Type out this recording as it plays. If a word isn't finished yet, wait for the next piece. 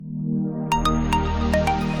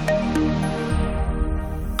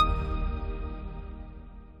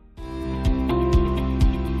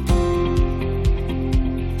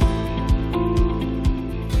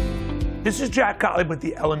This is Jack Gottlieb with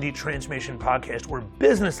the L&D Transformation Podcast, where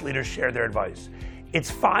business leaders share their advice. It's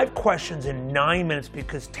 5 questions in 9 minutes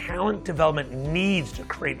because talent development needs to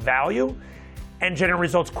create value and generate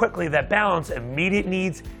results quickly that balance immediate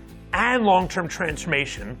needs and long-term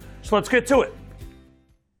transformation. So let's get to it.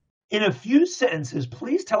 In a few sentences,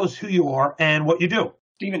 please tell us who you are and what you do.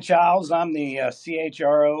 Stephen Childs. I'm the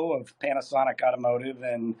CHRO of Panasonic Automotive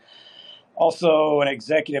and also an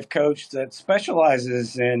executive coach that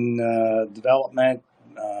specializes in development,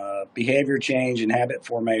 behavior change, and habit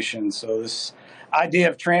formation. So this idea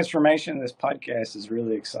of transformation, this podcast is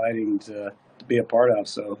really exciting to be a part of.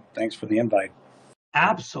 So thanks for the invite.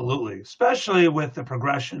 Absolutely, especially with the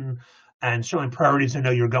progression and certainly priorities I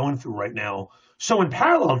know you're going through right now. So in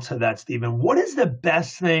parallel to that, Stephen, what is the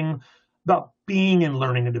best thing about being in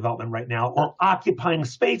learning and development right now, or occupying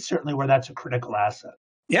space, certainly where that's a critical asset?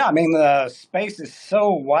 Yeah, I mean, the space is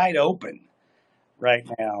so wide open right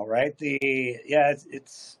now, right?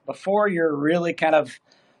 It's before you're really kind of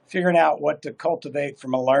figuring out what to cultivate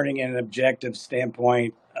from a learning and an objective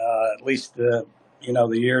standpoint, at least the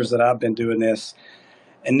years that I've been doing this.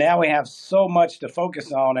 And now we have so much to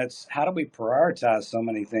focus on. It's how do we prioritize so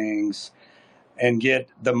many things and get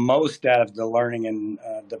the most out of the learning and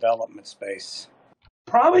development space?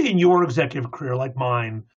 Probably in your executive career, like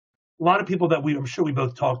mine, a lot of people that I'm sure we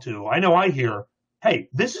both talk to, I know I hear, hey,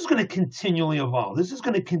 this is going to continually evolve. This is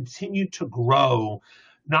going to continue to grow,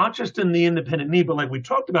 not just in the independent need, but like we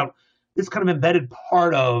talked about, this kind of embedded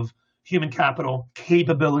part of human capital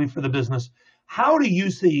capability for the business. How do you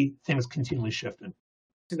see things continually shifting?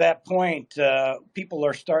 To that point, people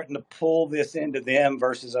are starting to pull this into them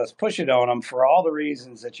versus us push it on them for all the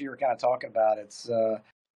reasons that you were kind of talking about.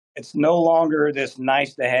 It's no longer this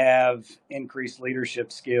nice to have increased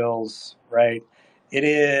leadership skills, right? It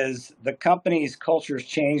is the company's culture's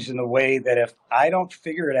changed in the way that if I don't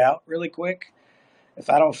figure it out really quick, if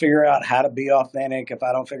I don't figure out how to be authentic, if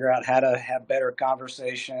I don't figure out how to have better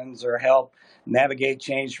conversations or help navigate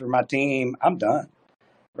change for my team, I'm done,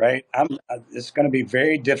 right? It's going to be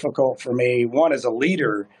very difficult for me, one, as a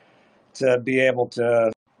leader, to be able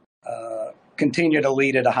to continue to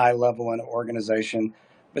lead at a high level in an organization.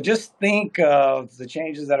 But just think of the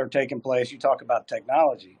changes that are taking place. You talk about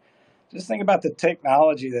technology. Just think about the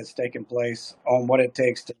technology that's taking place on what it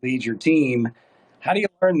takes to lead your team. How do you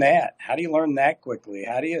learn that? How do you learn that quickly?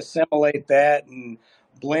 How do you assimilate that and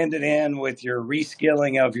blend it in with your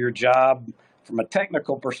reskilling of your job from a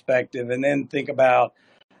technical perspective? And then think about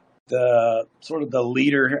the sort of the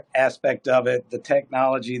leader aspect of it, the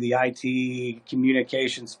technology, the IT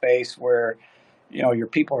communication space where your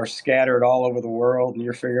people are scattered all over the world and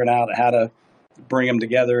you're figuring out how to bring them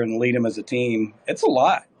together and lead them as a team. It's a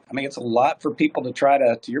lot. I mean, it's a lot for people to try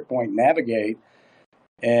to your point, navigate.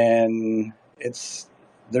 And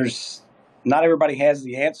there's not everybody has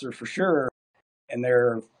the answer for sure. And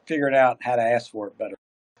they're figuring out how to ask for it better.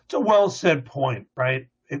 It's a well said point, right?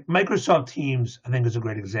 Microsoft Teams, I think, is a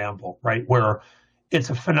great example, right? Where it's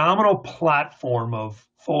a phenomenal platform of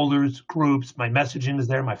folders, groups, my messaging is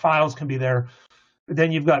there, my files can be there. But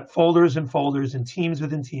then you've got folders and teams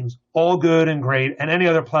within teams, all good and great. And any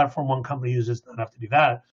other platform one company uses doesn't have to do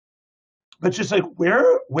that. But just like,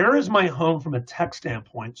 where is my home from a tech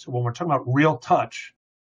standpoint? So when we're talking about real touch,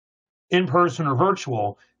 in person or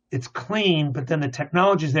virtual, it's clean, but then the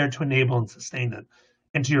technology is there to enable and sustain it.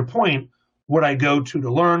 And to your point, what I go to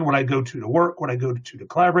learn, what I go to work, what I go to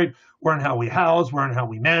collaborate, where and how we house, where and how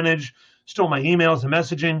we manage, still my emails and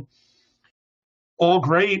messaging. All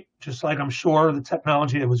great, just like I'm sure the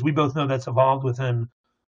technology, as we both know, that's evolved within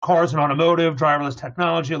cars and automotive, driverless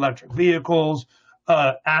technology, electric vehicles,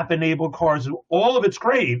 app-enabled cars, all of it's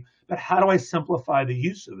great, but how do I simplify the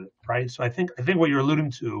use of it, right? So I think what you're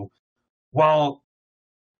alluding to, while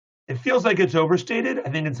it feels like it's overstated, I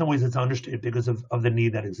think in some ways it's understated because of the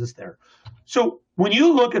need that exists there. So when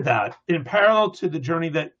you look at that, in parallel to the journey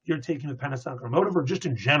that you're taking with Panasonic Automotive, or just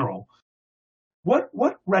in general, what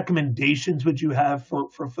recommendations would you have for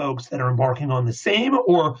folks that are embarking on the same,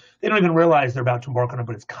 or they don't even realize they're about to embark on it,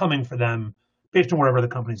 but it's coming for them based on wherever the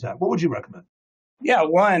company's at? What would you recommend? Yeah,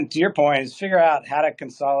 one, to your point, is figure out how to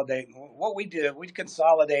consolidate. What we do, we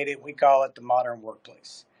consolidate it. We call it the modern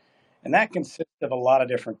workplace. And that consists of a lot of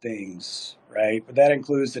different things, right? But that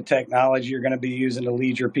includes the technology you're going to be using to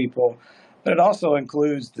lead your people. But it also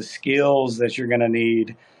includes the skills that you're going to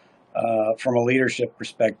need from a leadership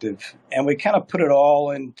perspective. And we kind of put it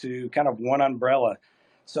all into kind of one umbrella.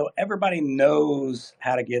 So everybody knows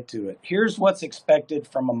how to get to it. Here's what's expected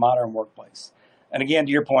from a modern workplace. And again,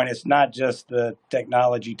 to your point, it's not just the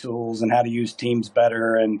technology tools and how to use Teams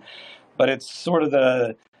better, but it's sort of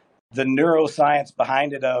the neuroscience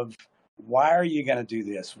behind it of why are you going to do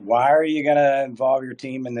this? Why are you going to involve your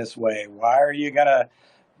team in this way? Why are you going to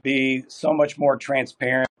be so much more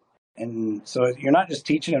transparent? And so you're not just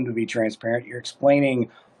teaching them to be transparent, you're explaining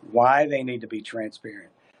why they need to be transparent.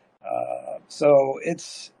 So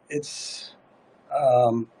it's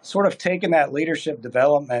sort of taking that leadership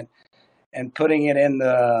development and putting it in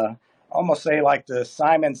the, almost say like the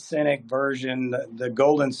Simon Sinek version, the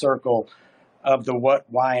golden circle of the what,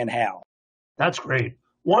 why, and how. That's great.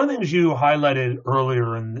 One of the things you highlighted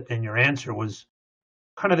earlier in your answer was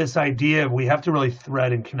kind of this idea of we have to really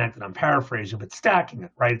thread and connect it. I'm paraphrasing, but stacking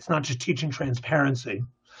it, right? It's not just teaching transparency.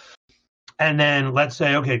 And then let's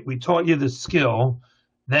say, okay, we taught you the skill,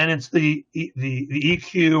 then it's the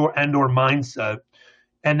EQ and or mindset.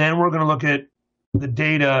 And then we're going to look at the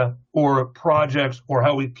data or projects or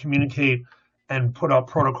how we communicate and put up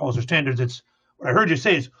protocols or standards. It's what I heard you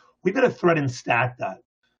say is we've got to thread and stack that.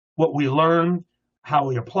 What we learn, how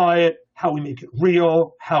we apply it, how we make it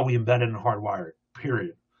real, how we embed it and hardwire it,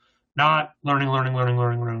 period. Not learning,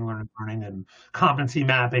 and competency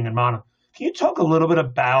mapping and mono. Can you talk a little bit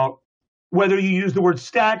about whether you use the word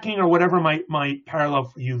stacking or whatever might parallel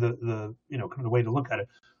for you, the kind of the way to look at it?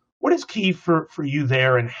 What is key for you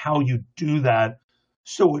there and how you do that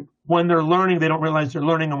so when they're learning, they don't realize they're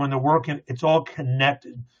learning, and when they're working, it's all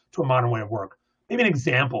connected to a modern way of work? Maybe an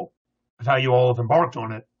example of how you all have embarked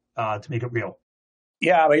on it to make it real.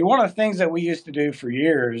 Yeah, I mean, one of the things that we used to do for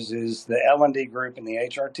years is the L&D group and the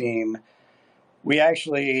HR team, we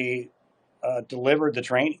actually delivered the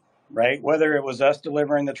training, right? Whether it was us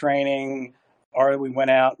delivering the training or we went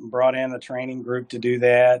out and brought in a training group to do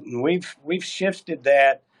that. And we've shifted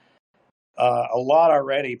that a lot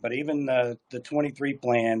already, but even the 23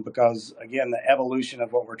 plan, because again, the evolution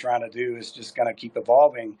of what we're trying to do is just going to keep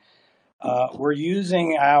evolving. We're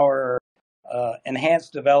using our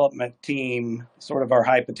enhanced development team, sort of our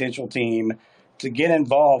high potential team, to get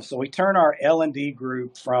involved. So we turn our L&D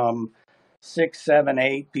group from 6, 7,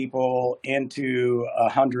 8 people into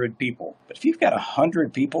 100 people. But if you've got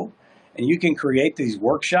 100 people and you can create these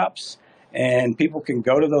workshops and people can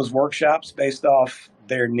go to those workshops based off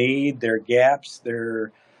their need, their gaps,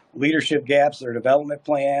 their leadership gaps, their development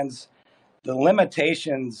plans, the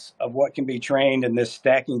limitations of what can be trained in this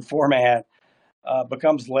stacking format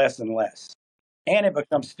becomes less and less. And it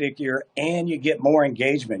becomes stickier and you get more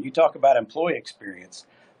engagement. You talk about employee experience.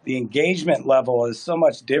 The engagement level is so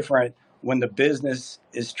much different when the business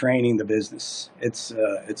is training the business. It's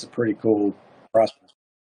a pretty cool process.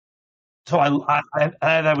 So I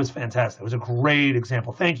that was fantastic. It was a great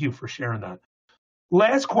example. Thank you for sharing that.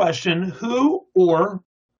 Last question, who or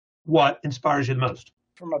what inspires you the most?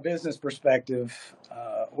 From a business perspective,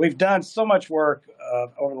 we've done so much work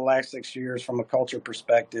over the last 6 years from a culture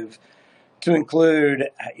perspective to include,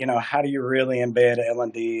 how do you really embed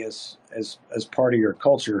L&D as part of your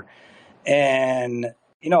culture? And,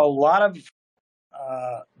 a lot of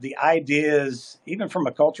the ideas, even from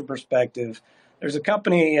a culture perspective, there's a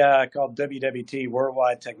company called WWT,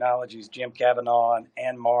 Worldwide Technologies, Jim Kavanaugh and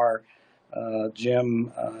Ann Marr. Jim,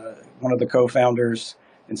 one of the co-founders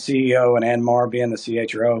and CEO, and Ann Marr being the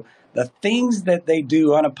CHRO. The things that they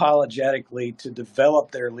do unapologetically to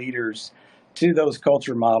develop their leaders to those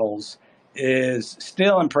culture models is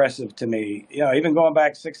still impressive to me. Even going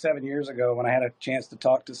back 6, 7 years ago when I had a chance to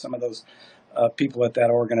talk to some of those people at that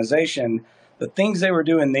organization, the things they were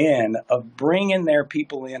doing then of bringing their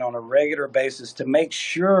people in on a regular basis to make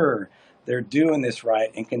sure they're doing this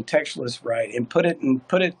right and contextualize right and put it,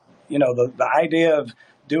 the idea of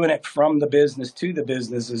doing it from the business to the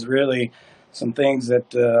business is really some things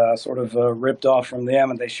that I sort of ripped off from them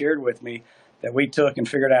and they shared with me that we took and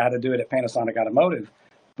figured out how to do it at Panasonic Automotive.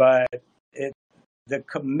 But the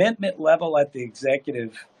commitment level at the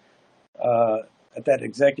executive, at that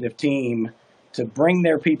executive team to bring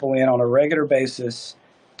their people in on a regular basis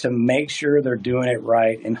to make sure they're doing it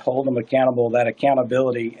right and hold them accountable, that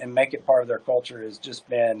accountability and make it part of their culture has just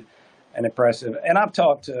been an impressive. And I've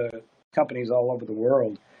talked to companies all over the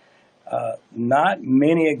world. Not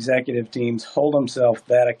many executive teams hold themselves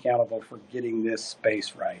that accountable for getting this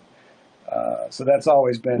space right. So that's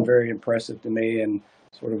always been very impressive to me and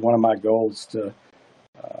sort of one of my goals to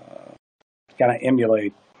kind of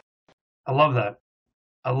emulate. I love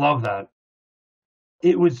that.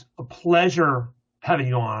 It was a pleasure having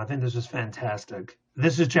you on. I think this was fantastic.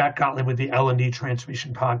 This is Jack Gottlieb with the L&D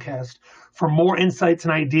Transformation Podcast. For more insights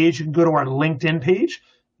and ideas, you can go to our LinkedIn page,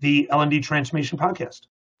 the L&D Transformation Podcast.